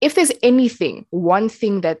if there's anything, one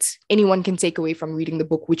thing that anyone can take away from reading the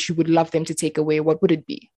book, which you would love them to take away, what would it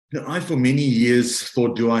be? I, for many years,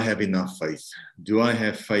 thought, do I have enough faith? Do I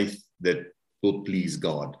have faith that will please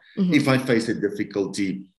God? Mm-hmm. If I face a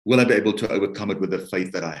difficulty, will I be able to overcome it with the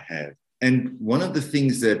faith that I have? And one of the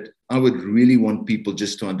things that I would really want people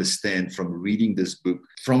just to understand from reading this book,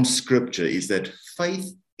 from scripture, is that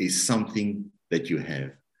faith is something that you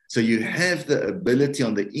have. So you have the ability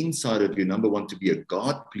on the inside of you, number one, to be a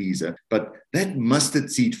God pleaser, but that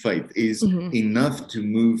mustard seed faith is enough to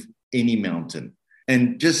move any mountain.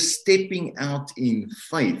 And just stepping out in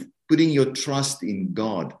faith, putting your trust in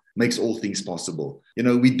God, makes all things possible.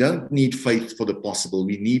 We don't need faith for the possible.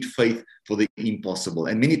 We need faith for the impossible.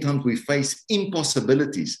 And many times we face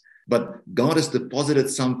impossibilities, but God has deposited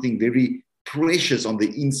something very precious on the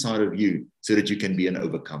inside of you so that you can be an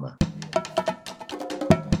overcomer.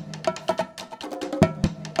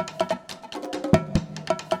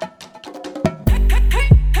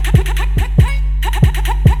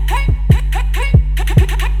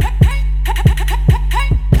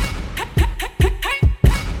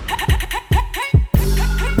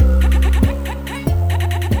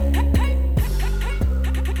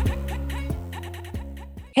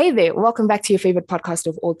 Hey there, welcome back to your favorite podcast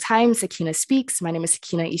of all time, Sakina Speaks. My name is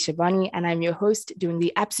Sakina Ishabani, and I'm your host, doing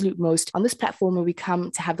the absolute most on this platform where we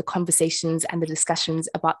come to have the conversations and the discussions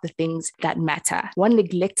about the things that matter. One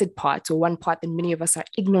neglected part, or one part that many of us are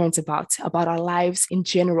ignorant about our lives in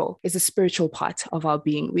general, is the spiritual part of our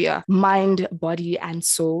being. We are mind, body, and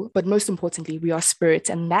soul, but most importantly, we are spirit,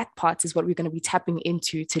 and that part is what we're going to be tapping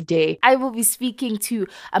into today. I will be speaking to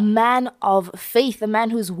a man of faith, a man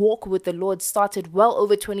whose walk with the Lord started well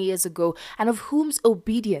over 20 years ago, and of whom's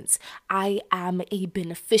obedience I am a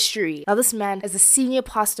beneficiary. Now, this man is the senior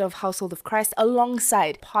pastor of Household of Christ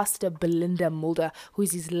alongside Pastor Belinda Mulder, who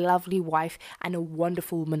is his lovely wife and a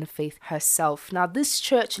wonderful woman of faith herself. Now, this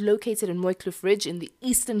church, located in Mooikloof Ridge in the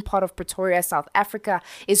eastern part of Pretoria, South Africa,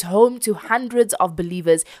 is home to hundreds of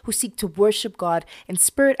believers who seek to worship God in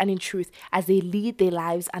spirit and in truth as they lead their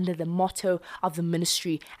lives under the motto of the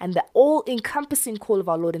ministry and the all-encompassing call of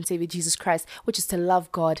our Lord and Savior Jesus Christ, which is to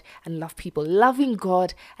love God and love people, loving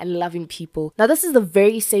God and loving people. Now, this is the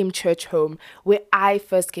very same church home where I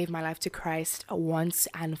first gave my life to Christ once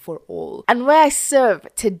and for all, and where I serve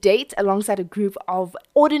to date alongside a group of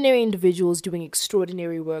ordinary individuals doing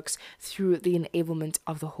extraordinary works through the enablement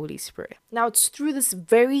of the Holy Spirit. Now, it's through this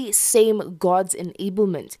very same God's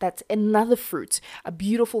enablement that another fruit, a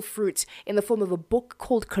beautiful fruit in the form of a book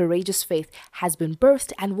called Courageous Faith, has been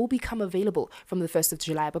birthed and will become available from the 1st of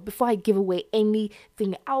July. But before I give away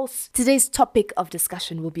anything else, today's topic of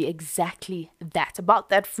discussion will be exactly that, about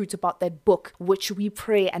that fruit, about that book, which we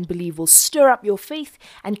pray and believe will stir up your faith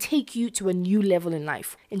and take you to a new level in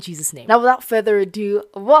life, in Jesus' name. Now, without further ado,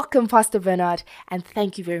 welcome Pastor Bernard, and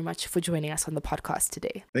thank you very much for joining us on the podcast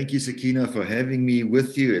today. Thank you, Sakina, for having me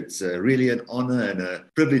with you. It's really an honor and a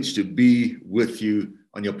privilege to be with you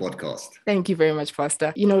on your podcast. Thank you very much,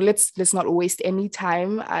 Pastor. Let's not waste any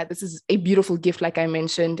time. This is a beautiful gift, like I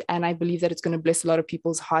mentioned, and I believe that it's going to bless a lot of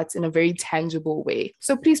people's hearts in a very tangible way.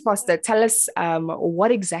 So please, Pastor, tell us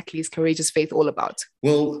what exactly is Courageous Faith all about?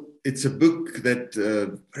 Well, it's a book that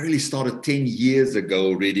really started 10 years ago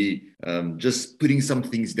already, just putting some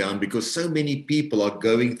things down because so many people are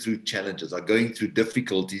going through challenges, are going through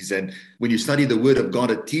difficulties. And when you study the Word of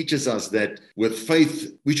God, it teaches us that with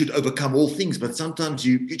faith, we should overcome all things. But sometimes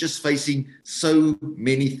you're just facing so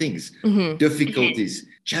many things, difficulties,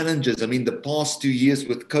 challenges. I mean, the past 2 years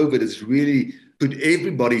with COVID has really put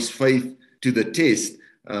everybody's faith to the test.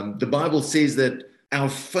 The Bible says that our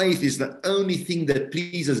faith is the only thing that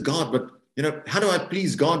pleases God. But, how do I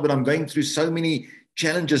please God when I'm going through so many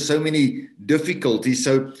challenges, so many difficulties?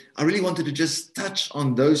 So I really wanted to just touch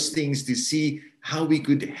on those things to see how we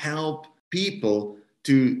could help people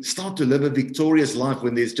to start to live a victorious life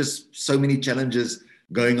when there's just so many challenges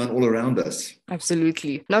going on all around us.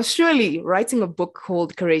 Absolutely. Now, surely writing a book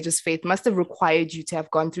called Courageous Faith must have required you to have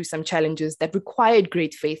gone through some challenges that required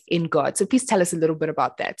great faith in God. So please tell us a little bit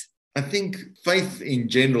about that. I think faith in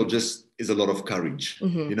general just is a lot of courage,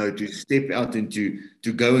 to step out and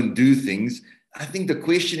to go and do things. I think the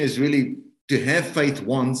question is really, to have faith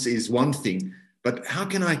once is one thing, but how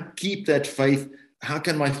can I keep that faith? How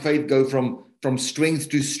can my faith go from strength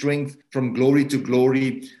to strength, from glory to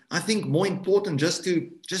glory? I think more important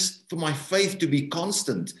just for my faith to be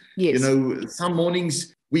constant. Yes. Some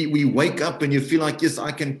mornings we wake up and you feel like, yes,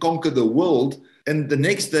 I can conquer the world. And the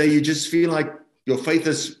next day you just feel like your faith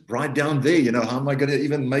is right down there. How am I going to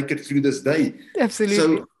even make it through this day? Absolutely.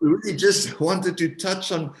 So we really just wanted to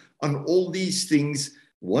touch on all these things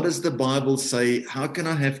what does the Bible say? How can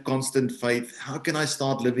I have constant faith? How can I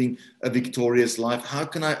start living a victorious life? How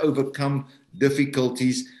can I overcome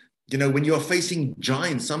difficulties? When you're facing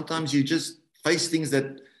giants, sometimes you just face things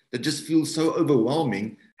that just feel so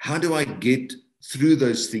overwhelming. How do I get through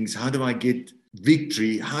those things? How do I get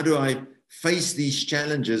victory? How do I face these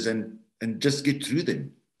challenges and just get through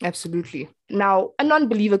them? Absolutely. Now, a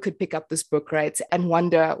non-believer could pick up this book, right, and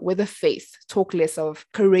wonder whether faith, talk less of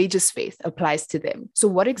courageous faith, applies to them. So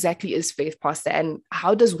what exactly is faith, Pastor, and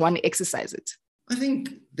how does one exercise it? I think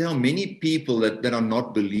there are many people that are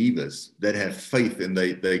not believers that have faith, and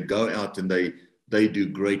they go out and they do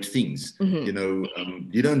great things. Mm-hmm.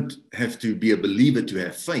 You don't have to be a believer to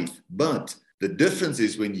have faith, but the difference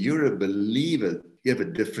is when you're a believer, you have a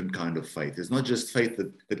different kind of faith. It's not just faith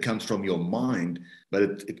that comes from your mind, but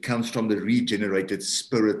it comes from the regenerated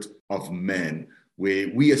spirit of man, where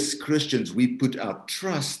we as Christians, we put our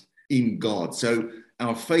trust in God. So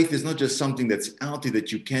our faith is not just something that's out there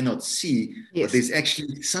that you cannot see, Yes. but there's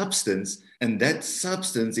actually substance, and that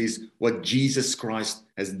substance is what Jesus Christ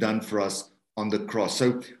has done for us on the cross.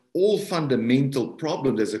 So all fundamental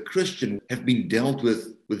problems as a Christian have been dealt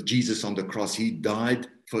with Jesus on the cross. He died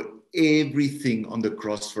for everything on the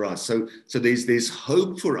cross for us. So there's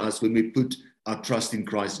hope for us when we put our trust in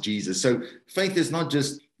Christ Jesus. So faith is not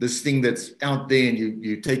just this thing that's out there and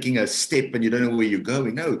you're taking a step and you don't know where you're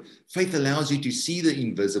going. No, faith allows you to see the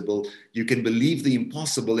invisible. You can believe the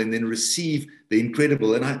impossible and then receive the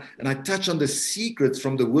incredible. And I touch on the secrets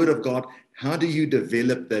from the Word of God. How do you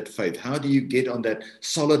develop that faith? How do you get on that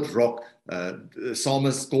solid rock? The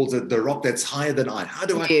psalmist calls it the rock that's higher than I. How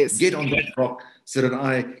do I get on that rock so that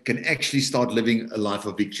I can actually start living a life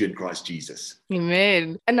of victory in Christ Jesus?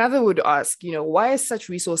 Amen. Another would ask, why are such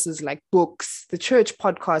resources like books, the church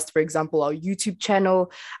podcast, for example, our YouTube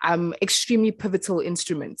channel, extremely pivotal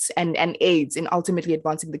instruments and aids in ultimately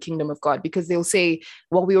advancing the kingdom of God? Because they'll say,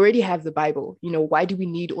 well, we already have the Bible. Why do we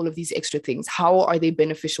need all of these extra things? How are they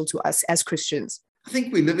beneficial to us as Christians? I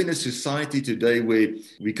think we live in a society today where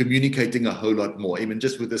we're communicating a whole lot more. Even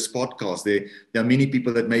just with this podcast, there are many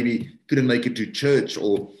people that maybe couldn't make it to church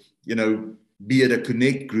or, be at a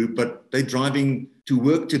connect group, but they're driving to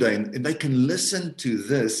work today and they can listen to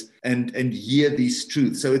this and hear these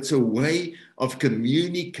truths. So it's a way of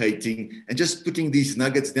communicating and just putting these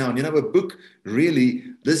nuggets down. A book, really,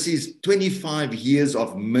 this is 25 years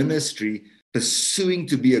of ministry, pursuing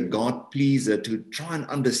to be a God pleaser, to try and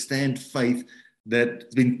understand faith,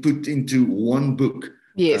 that's been put into one book.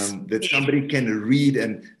 Yes. That somebody can read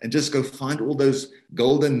and just go find all those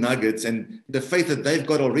golden nuggets, and the faith that they've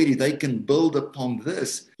got already, they can build upon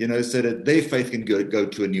this, so that their faith can go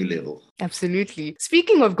to a new level. Absolutely.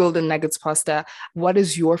 Speaking of golden nuggets, Pastor, what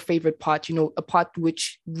is your favorite part, a part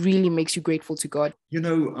which really makes you grateful to God?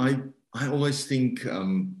 I always think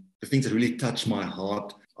the things that really touch my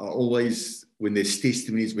heart are always when there's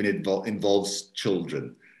testimonies, when it involves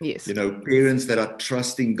children. Yes. Parents that are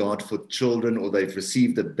trusting God for children, or they've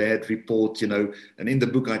received a bad report, and in the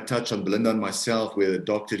book I touch on Belinda and myself, where the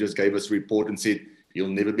doctor just gave us a report and said, you'll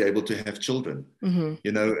never be able to have children.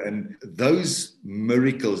 Mm-hmm. And those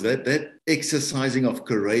miracles, that exercising of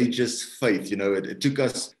courageous faith, it took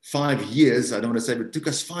us 5 years, I don't want to say, but it took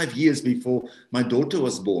us 5 years before my daughter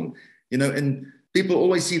was born, and people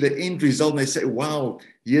always see the end result and they say, wow,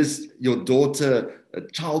 here's your daughter, a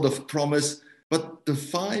child of promise. But the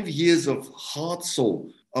 5 years of heart soul,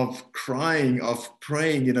 of crying, of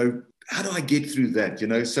praying, how do I get through that?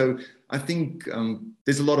 So I think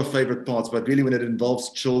there's a lot of favorite parts, but really when it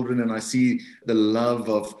involves children and I see the love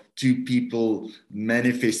of two people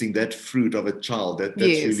manifesting that fruit of a child, that's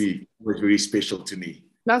really was very special to me.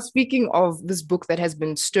 Now, speaking of this book that has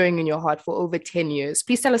been stirring in your heart for over 10 years,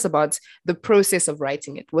 please tell us about the process of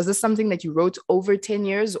writing it. Was this something that you wrote over 10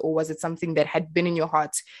 years, or was it something that had been in your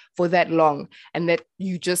heart for that long and that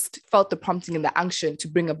you just felt the prompting and the unction to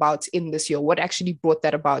bring about in this year? What actually brought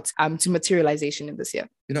that about to materialization in this year?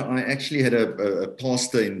 I actually had a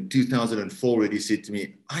pastor in 2004 already said to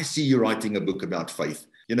me, I see you writing a book about faith.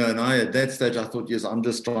 And at that stage, I thought, yes, I'm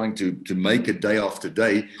just trying to make it day after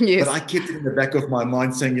day. Yes. But I kept it in the back of my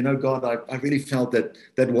mind saying, God, I really felt that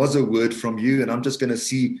was a word from you, and I'm just going to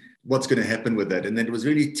see what's going to happen with that. And then it was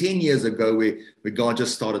really 10 years ago where God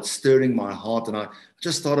just started stirring my heart, and I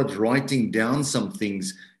just started writing down some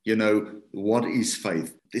things, what is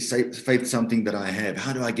faith? Is faith something that I have?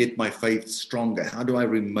 How do I get my faith stronger? How do I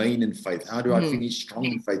remain in faith? How do I finish strong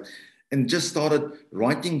in faith? And just started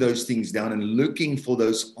writing those things down and looking for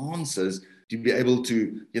those answers to be able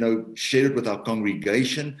to, share it with our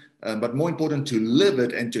congregation, but more important, to live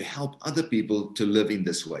it and to help other people to live in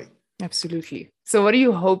this way. Absolutely. So what do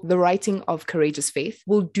you hope the writing of Courageous Faith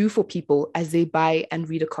will do for people as they buy and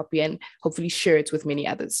read a copy and hopefully share it with many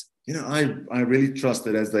others? I really trust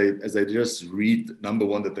that as they just read, number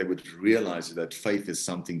one, that they would realize that faith is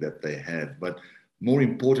something that they have, but more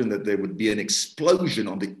important, that there would be an explosion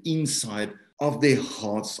on the inside of their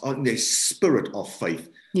hearts, on their spirit of faith,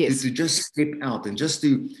 Yes. to just step out and just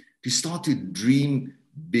to start to dream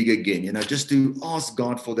big again, just to ask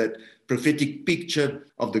God for that prophetic picture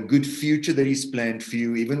of the good future that He's planned for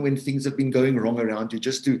you, even when things have been going wrong around you,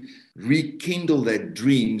 just to rekindle that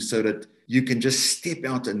dream so that you can just step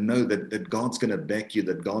out and know that God's going to back you,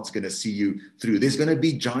 that God's going to see you through. There's going to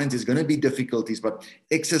be giants, there's going to be difficulties, but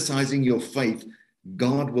exercising your faith,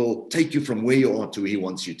 God will take you from where you are to where He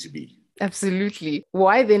wants you to be. Absolutely.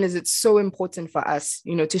 Why then is it so important for us,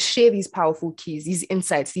 to share these powerful keys, these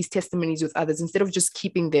insights, these testimonies with others instead of just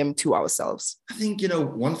keeping them to ourselves? I think,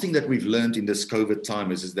 one thing that we've learned in this COVID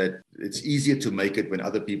time is that it's easier to make it when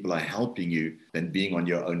other people are helping you than being on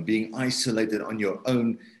your own. Being isolated on your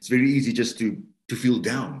own, it's very easy just to feel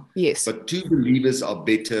down. Yes. But two believers are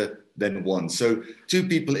better than one. So two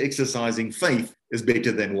people exercising faith is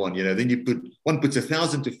better than one. Then one puts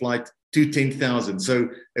 1,000 to flight, 10,000. So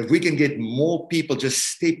if we can get more people just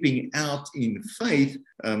stepping out in faith,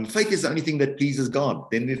 faith is the only thing that pleases God.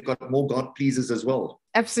 Then we've got more God pleasers as well.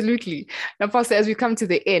 Absolutely. Now, Pastor, as we come to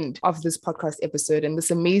the end of this podcast episode and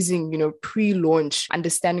this amazing, pre-launch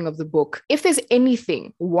understanding of the book, if there's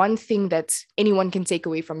one thing that anyone can take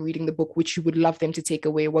away from reading the book, which you would love them to take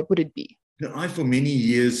away, what would it be? I, for many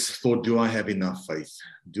years, thought, do I have enough faith?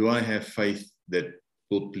 Do I have faith that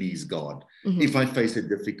will please God? Mm-hmm. If I face a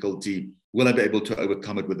difficulty, will I be able to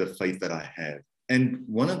overcome it with the faith that I have? And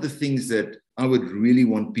one of the things that I would really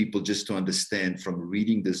want people just to understand from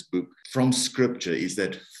reading this book, from Scripture, is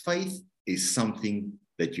that faith is something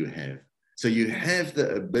that you have. So you have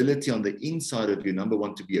the ability on the inside of you, number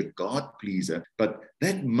one, to be a God pleaser, but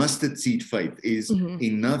that mustard seed faith is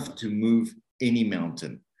enough to move any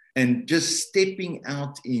mountain. And just stepping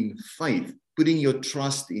out in faith, putting your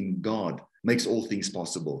trust in God, makes all things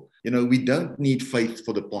possible. We don't need faith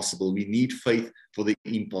for the possible. We need faith for the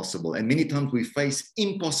impossible. And many times we face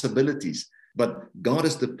impossibilities, but God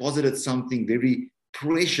has deposited something very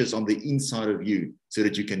precious on the inside of you so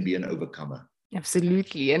that you can be an overcomer.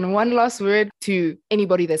 Absolutely. And one last word to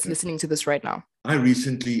anybody that's listening to this right now. I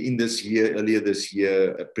recently, earlier this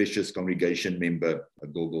year, a precious congregation member,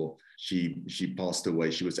 Gogo, she passed away.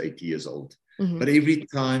 She was 80 years old. Mm-hmm. But every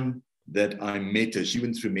time that I met her, she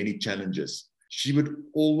went through many challenges. She would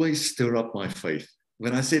always stir up my faith.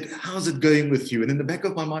 When I said, how's it going with you? And in the back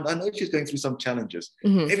of my mind, I know she's going through some challenges.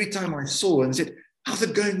 Mm-hmm. Every time I saw her and said, how's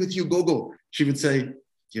it going with you, Gogo? She would say,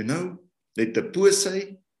 let the poor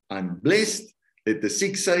say, I'm blessed. Let the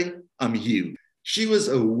sick say, I'm healed. She was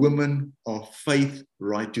a woman of faith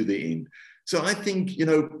right to the end. So I think,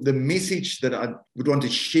 the message that I would want to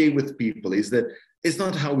share with people is that it's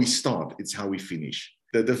not how we start, it's how we finish.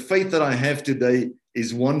 The faith that I have today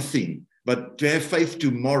is one thing, but to have faith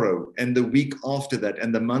tomorrow and the week after that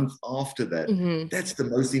and the month after that, that's the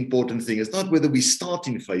most important thing. It's not whether we start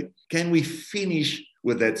in faith. Can we finish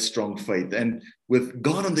with that strong faith? And with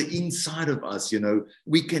God on the inside of us,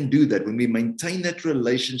 we can do that. When we maintain that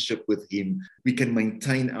relationship with Him, we can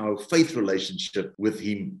maintain our faith relationship with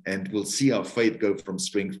Him, and we'll see our faith go from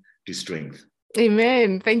strength to strength.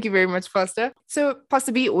 Amen. Thank you very much, Pastor. So,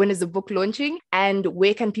 Pastor B, when is the book launching and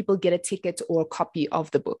where can people get a ticket or a copy of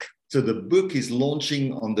the book? So the book is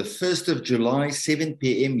launching on the 1st of July, 7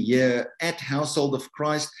 p.m. here at Household of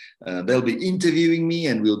Christ. They'll be interviewing me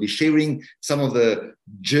and we'll be sharing some of the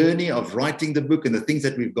journey of writing the book and the things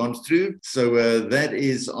that we've gone through. So that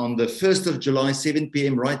is on the 1st of July, 7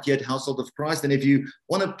 p.m. right here at Household of Christ. And if you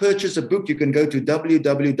want to purchase a book, you can go to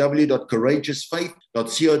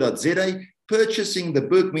www.courageousfaith.co.za. Purchasing the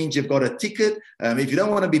book means you've got a ticket. If you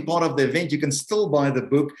don't want to be part of the event, you can still buy the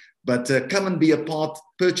book, but come and be a part.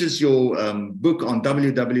 Purchase your book on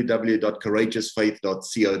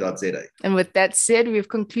www.courageousfaith.co.za. And with that said, we've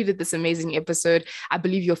concluded this amazing episode. I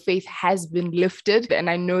believe your faith has been lifted, and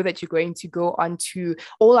I know that you're going to go onto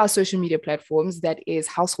all our social media platforms. That is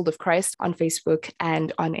Household of Christ on Facebook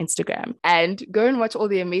and on Instagram. And go and watch all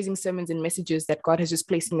the amazing sermons and messages that God has just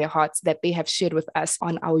placed in their hearts that they have shared with us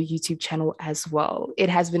on our YouTube channel as well. It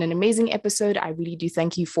has been an amazing episode. I really do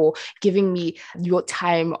thank you for giving me your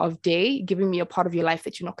time of of day, giving me a part of your life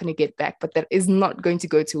that you're not going to get back, but that is not going to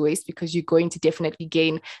go to waste because you're going to definitely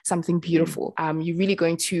gain something beautiful. You're really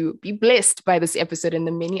going to be blessed by this episode and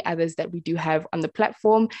the many others that we do have on the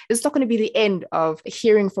platform. It's not going to be the end of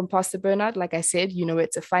hearing from Pastor Bernard. Like I said, you know where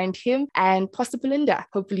to find him, and Pastor Belinda.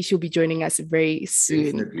 Hopefully she'll be joining us very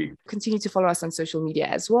soon. Definitely. Continue to follow us on social media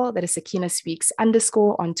as well. That is Sakina Speaks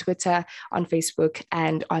 _ on Twitter, on Facebook,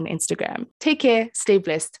 and on Instagram. Take care. Stay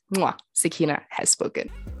blessed. Mwah. Sakina has spoken.